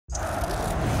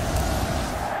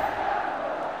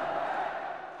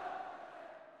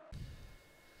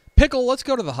Pickle, let's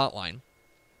go to the hotline,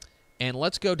 and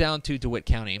let's go down to DeWitt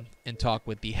County and talk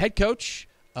with the head coach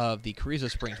of the Carrizo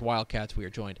Springs Wildcats. We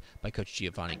are joined by Coach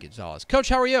Giovanni Gonzalez. Coach,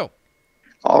 how are you?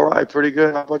 All right, pretty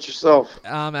good. How about yourself?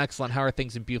 Excellent. How are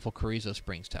things in beautiful Carrizo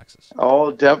Springs, Texas?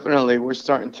 Oh, definitely. We're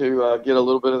starting to get a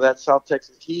little bit of that South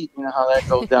Texas heat. You know how that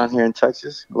goes down here in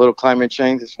Texas. A little climate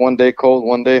change. It's one day cold,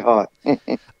 one day hot.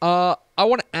 I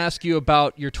want to ask you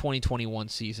about your 2021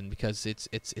 season because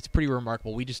it's pretty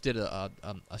remarkable. We just did a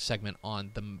segment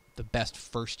on the best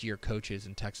first-year coaches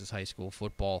in Texas high school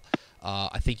football.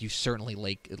 I think you certainly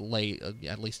lay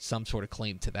at least some sort of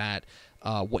claim to that.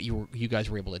 What you guys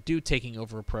were able to do, taking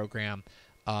over a program,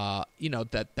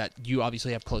 that you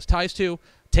obviously have close ties to.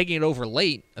 Taking it over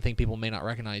late, I think people may not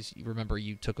recognize. Remember,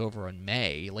 you took over in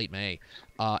late May,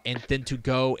 and then to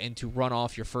go and to run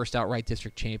off your first outright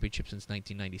district championship since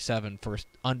 1997, first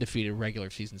undefeated regular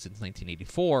season since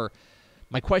 1984.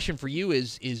 My question for you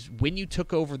is when you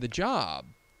took over the job,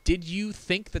 did you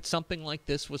think that something like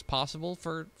this was possible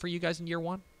for you guys in year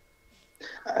one?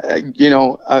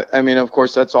 I mean, of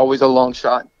course, that's always a long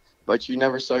shot, but you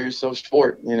never sell yourself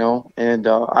short, And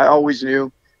I always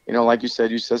knew, like you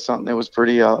said something that was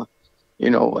pretty,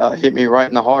 hit me right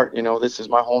in the heart. This is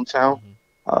my hometown,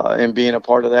 and being a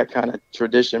part of that kind of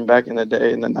tradition back in the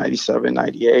day in the 97,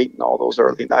 98, and all those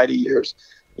early 90 years,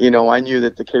 I knew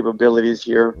that the capabilities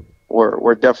here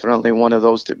were definitely one of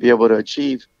those to be able to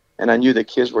achieve. And I knew the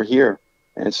kids were here.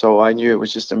 And so I knew it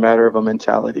was just a matter of a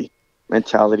mentality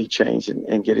change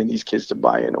and getting these kids to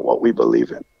buy into what we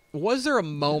believe in. Was there a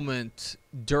moment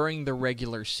during the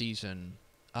regular season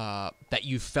that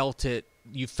you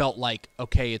felt like,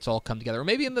 okay, it's all come together? Or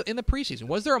maybe in the preseason,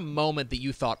 was there a moment that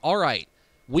you thought, all right,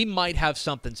 we might have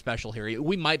something special here.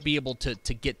 We might be able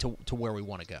to get to where we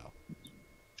want to go?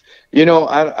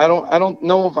 I don't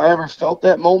know if I ever felt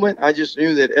that moment. I just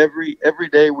knew that every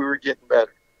day we were getting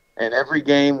better, and every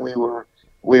game we were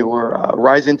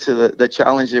rising to the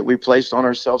challenge that we placed on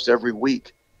ourselves every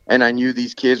week. And I knew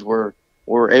these kids were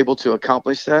able to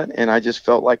accomplish that. And I just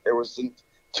felt like there was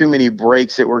too many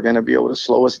breaks that were going to be able to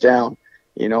slow us down,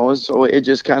 So it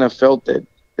just kind of felt that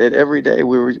every day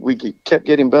we kept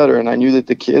getting better. And I knew that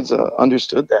the kids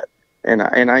understood that. And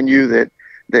I knew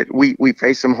that we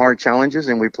faced some hard challenges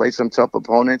and we played some tough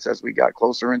opponents as we got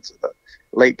closer into the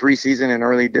late preseason and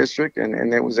early district.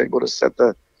 And it was able to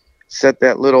set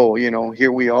that little,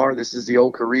 here we are. This is the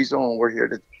old Carrizo, and we're here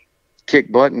to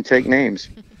kick butt and take names.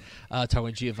 Talking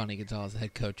with Giovanni Gonzalez, the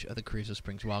head coach of the Carrizo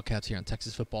Springs Wildcats here on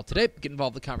Texas Football Today. Get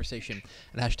involved in the conversation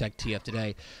at #TF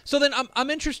Today. So then I'm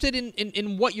interested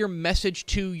in what your message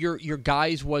to your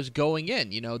guys was going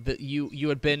in. That you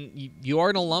are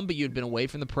an alum, but you had been away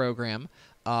from the program.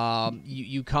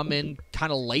 You come in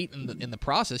kind of late in the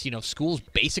process. School's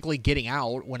basically getting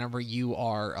out whenever you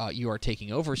are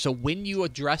taking over. So when you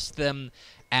addressed them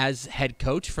as head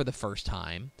coach for the first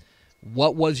time,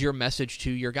 what was your message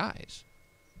to your guys?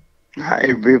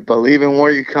 I believe in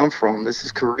where you come from. This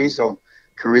is Carrizo.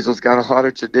 Carrizo's got a lot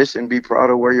of tradition. Be proud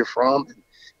of where you're from,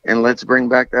 and let's bring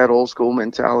back that old school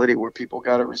mentality where people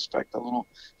got to respect a little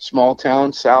small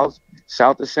town south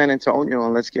of San Antonio,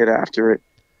 and let's get after it.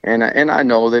 And I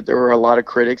know that there were a lot of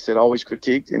critics that always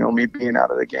critiqued, me being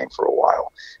out of the game for a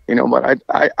while, but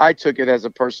I took it as a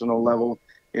personal level,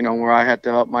 where I had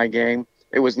to up my game.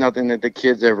 It was nothing that the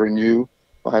kids ever knew,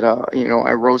 but,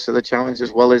 I rose to the challenge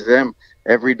as well as them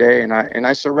every day. And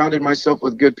I surrounded myself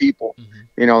with good people.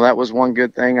 That was one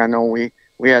good thing. I know we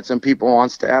had some people on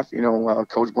staff,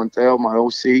 Coach Montel, my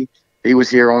OC, he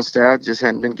was here on staff, just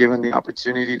hadn't been given the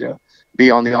opportunity to be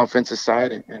on the offensive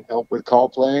side and help with call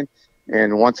playing.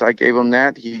 And once I gave him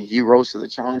that, he rose to the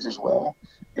challenge as well.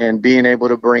 And being able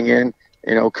to bring in,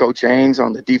 Coach Ains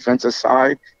on the defensive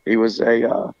side, he was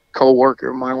a co-worker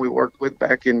of mine we worked with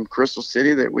back in Crystal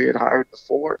City that we had hired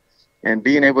before. And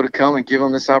being able to come and give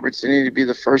him this opportunity to be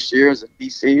the first year as a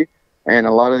DC, and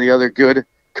a lot of the other good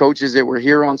coaches that were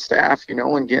here on staff,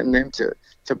 and getting them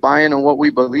to buy into what we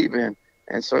believe in.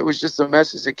 And so it was just a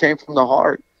message that came from the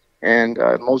heart. And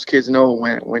most kids know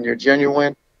when you're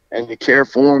genuine and you care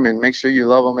for them and make sure you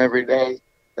love them every day,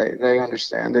 they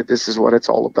understand that this is what it's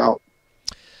all about.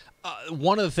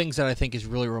 One of the things that I think is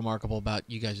really remarkable about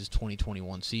you guys'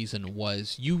 2021 season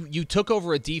was you took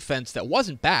over a defense that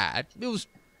wasn't bad. It was,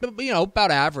 about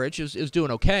average. It was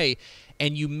doing okay,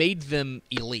 and you made them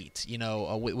elite.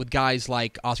 With guys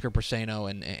like Oscar Persano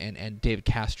and David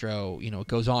Castro. It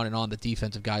goes on and on. The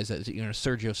defensive guys that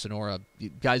Sergio Sonora,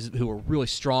 guys who were really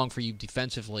strong for you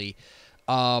defensively.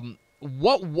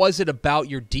 What was it about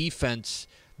your defense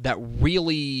that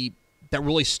really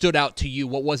stood out to you?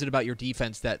 What was it about your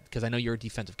defense because I know you're a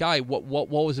defensive guy. What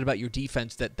was it about your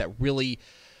defense that really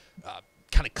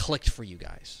kind of clicked for you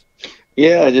guys?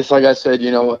 Yeah, just like I said,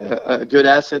 a good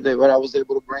asset that what I was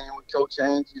able to bring in with Coach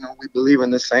Haynes. We believe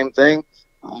in the same thing.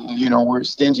 We're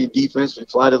stingy defense. We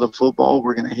fly to the football.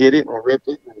 We're going to hit it and rip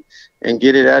it and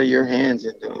get it out of your hands.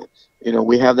 And,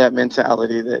 we have that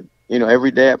mentality that,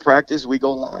 every day at practice, we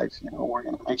go live. We're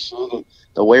going to make sure that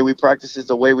the way we practice is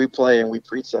the way we play, and we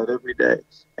preach that every day.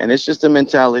 And it's just a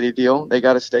mentality deal. They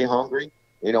got to stay hungry.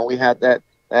 We had that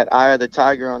eye of the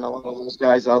tiger on a lot of those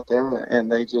guys out there,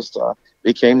 and they just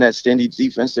became that stingy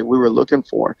defense that we were looking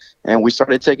for. And we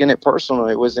started taking it personal.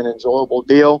 It was an enjoyable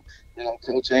deal.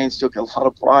 Coach Haynes took a lot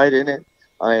of pride in it,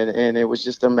 and it was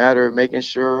just a matter of making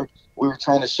sure we were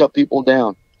trying to shut people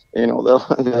down.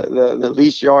 The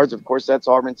least yards, of course, that's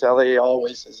our mentality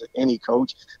always as any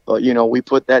coach. But, we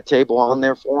put that table on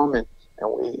there for them,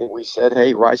 and we said,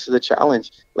 hey, rise to the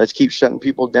challenge. Let's keep shutting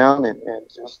people down and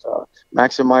just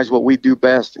maximize what we do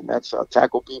best, and that's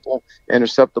tackle people,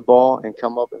 intercept the ball, and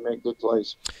come up and make good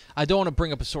plays. I don't want to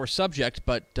bring up a sore subject,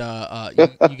 but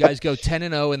you guys go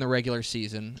 10-0 in the regular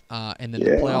season, and then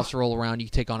the playoffs roll around. You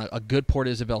take on a good Port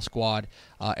Isabel squad,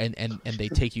 and they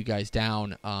take you guys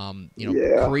down.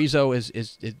 Carrizo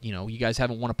is you guys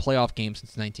haven't won a playoff game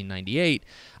since 1998.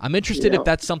 I'm interested if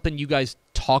that's something you guys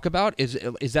talk about.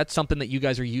 Is that something that you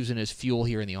guys are using as fuel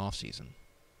here in the off season?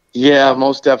 Yeah,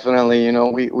 most definitely.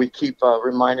 We keep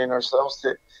reminding ourselves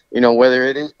that, whether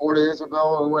it is Port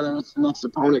Isabel or whether it's the next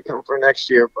opponent come for next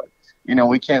year, but,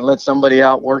 we can't let somebody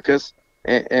outwork us,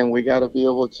 and we got to be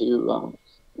able to,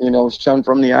 shun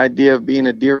from the idea of being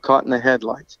a deer caught in the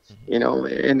headlights,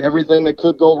 and everything that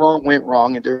could go wrong went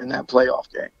wrong during that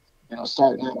playoff game.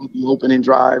 Starting out with the opening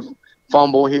drive,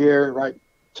 fumble here, right,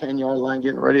 10-yard line,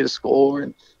 getting ready to score,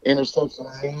 and interception.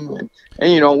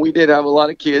 And we did have a lot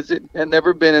of kids that had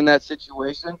never been in that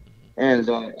situation. And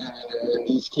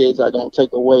these kids, I don't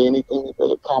take away anything that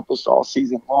they accomplished all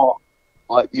season long.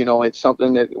 But, it's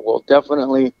something that will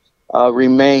definitely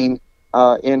remain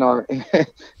in our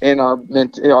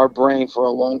our brain for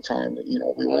a long time. That,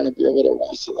 we want to be able to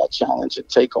rise to that challenge and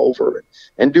take over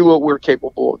and do what we're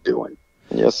capable of doing.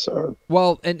 Yes, sir.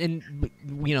 Well, and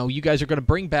you guys are going to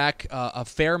bring back a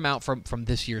fair amount from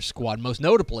this year's squad. Most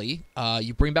notably,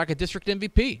 you bring back a district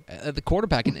MVP at the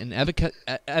quarterback, and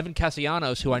Evan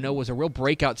Castellanos, who I know was a real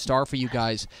breakout star for you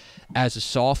guys as a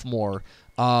sophomore.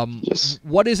 Yes.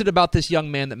 What is it about this young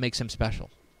man that makes him special?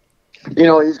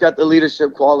 He's got the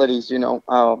leadership qualities.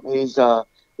 He's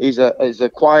a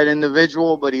quiet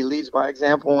individual, but he leads by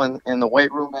example in the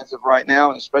weight room as of right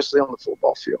now, and especially on the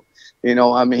football field.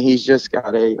 He's just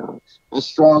got a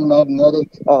strong magnetic,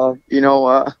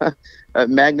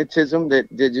 magnetism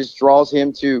that just draws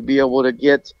him to be able to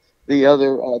get the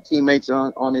other teammates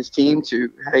on his team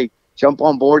to, hey, jump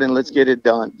on board and let's get it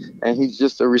done. And he's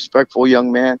just a respectful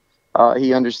young man.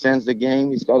 He understands the game.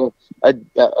 He's got a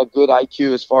good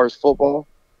IQ as far as football.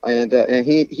 And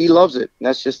he loves it. And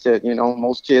that's just it.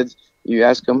 Most kids, you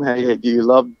ask them, hey, do you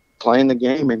love playing the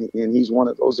game? And he's one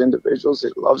of those individuals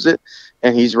that loves it,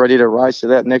 and he's ready to rise to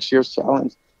that next year's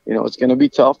challenge. It's going to be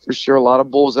tough for sure. A lot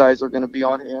of bullseyes are going to be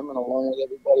on him and along with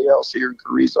everybody else here in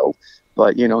Carrizo.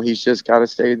 But, he's just got to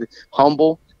stay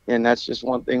humble, and that's just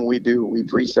one thing we do. We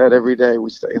preach that every day. We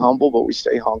stay humble, but we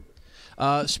stay hungry.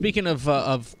 Speaking of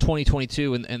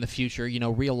 2022 and the future,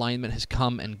 realignment has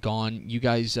come and gone. You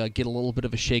guys get a little bit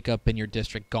of a shakeup in your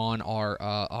district. Gone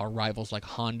are rivals like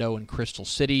Hondo and Crystal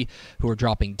City, who are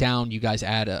dropping down. You guys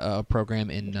add a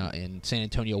program in San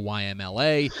Antonio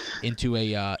YMLA into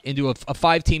a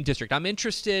 5-team district. I'm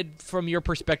interested from your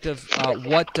perspective,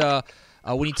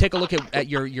 when you take a look at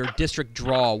your district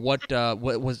draw, what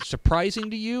was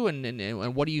surprising to you,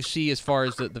 and what do you see as far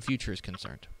as the future is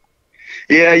concerned?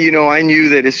 Yeah, I knew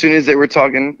that as soon as they were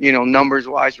talking,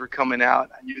 numbers-wise were coming out,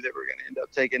 I knew they were going to end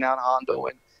up taking out Hondo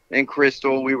and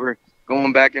Crystal. We were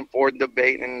going back and forth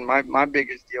debating, and my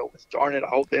biggest deal was, darn it, I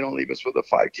hope they don't leave us with a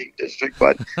 5-team district,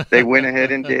 but they went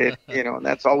ahead and did, and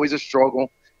that's always a struggle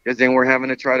because then we're having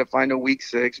to try to find a week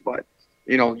 6, but,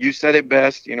 you said it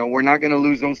best, we're not going to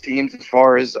lose those teams as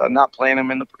far as not playing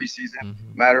them in the preseason.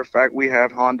 Mm-hmm. Matter of fact, we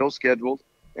have Hondo scheduled.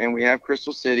 And we have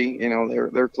Crystal City,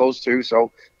 they're close too.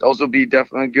 So those will be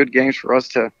definitely good games for us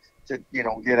to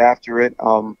get after it.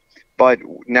 But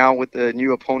now with the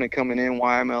new opponent coming in,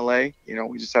 YMLA,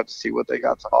 we just have to see what they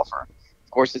got to offer.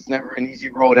 Of course, it's never an easy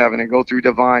road having to go through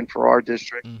Divine for our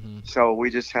district. Mm-hmm. So we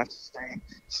just have to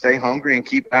stay hungry and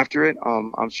keep after it.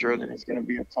 I'm sure that it's going to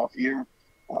be a tough year.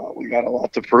 We got a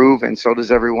lot to prove, and so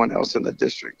does everyone else in the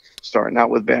district, starting out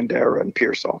with Bandera and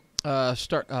Pearsall.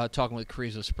 Start talking with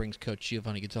Carrizo Springs coach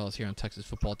Giovanni Gonzalez here on Texas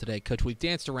Football Today. Coach, we've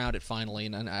danced around it finally,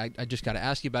 and I just got to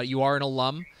ask you about it. You are an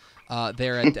alum.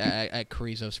 there at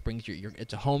Carrizo Springs.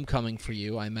 It's a homecoming for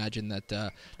you. I imagine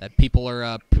that people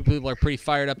are pretty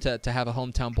fired up to have a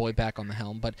hometown boy back on the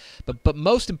helm. But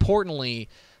most importantly,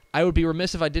 I would be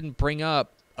remiss if I didn't bring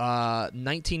up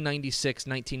 1996,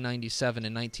 1997,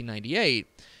 and 1998,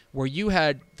 where you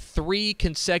had 3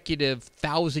 consecutive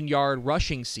 1,000-yard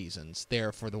rushing seasons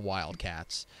there for the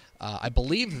Wildcats. I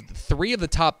believe 3 of the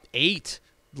top 8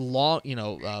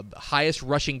 highest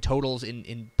rushing totals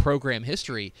in program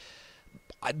history.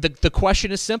 The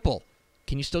question is simple: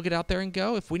 can you still get out there and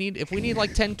go? If we need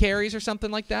like 10 carries or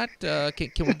something like that,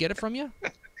 can we get it from you?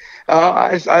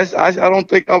 I don't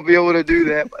think I'll be able to do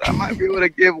that, but I might be able to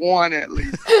give one at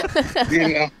least.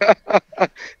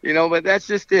 But that's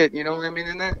just it. You know what I mean?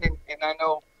 And I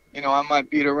know, I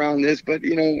might beat around this, but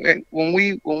and when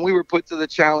we were put to the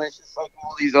challenge, it's like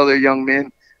all these other young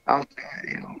men out there,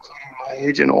 including my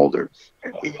age and older,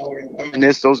 and we all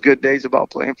reminisce those good days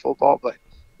about playing football. But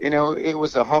it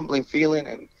was a humbling feeling,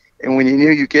 and when you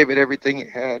knew you gave it everything you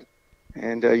had,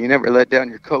 and you never let down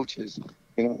your coaches.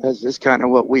 That's just kind of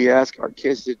what we ask our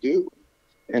kids to do.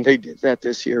 And they did that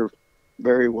this year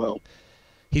very well.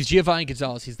 He's Giovanni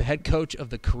Gonzalez. He's the head coach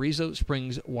of the Carrizo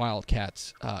Springs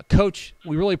Wildcats. Coach,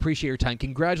 we really appreciate your time.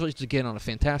 Congratulations again on a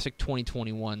fantastic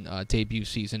 2021 debut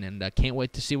season, and can't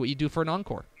wait to see what you do for an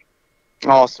encore.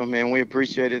 Awesome, man. We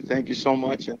appreciate it. Thank you so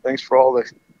much, and thanks for all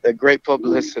the great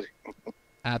publicity.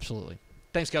 Absolutely.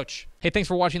 Thanks, Coach. Hey, thanks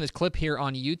for watching this clip here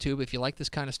on YouTube. If you like this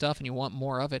kind of stuff and you want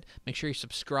more of it, make sure you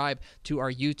subscribe to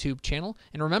our YouTube channel.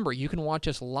 And remember, you can watch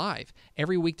us live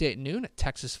every weekday at noon at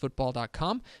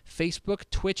TexasFootball.com, Facebook,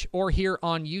 Twitch, or here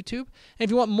on YouTube. And if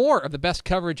you want more of the best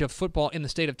coverage of football in the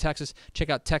state of Texas, check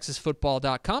out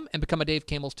TexasFootball.com and become a Dave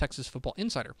Campbell's Texas Football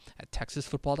Insider at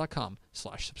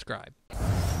TexasFootball.com/subscribe.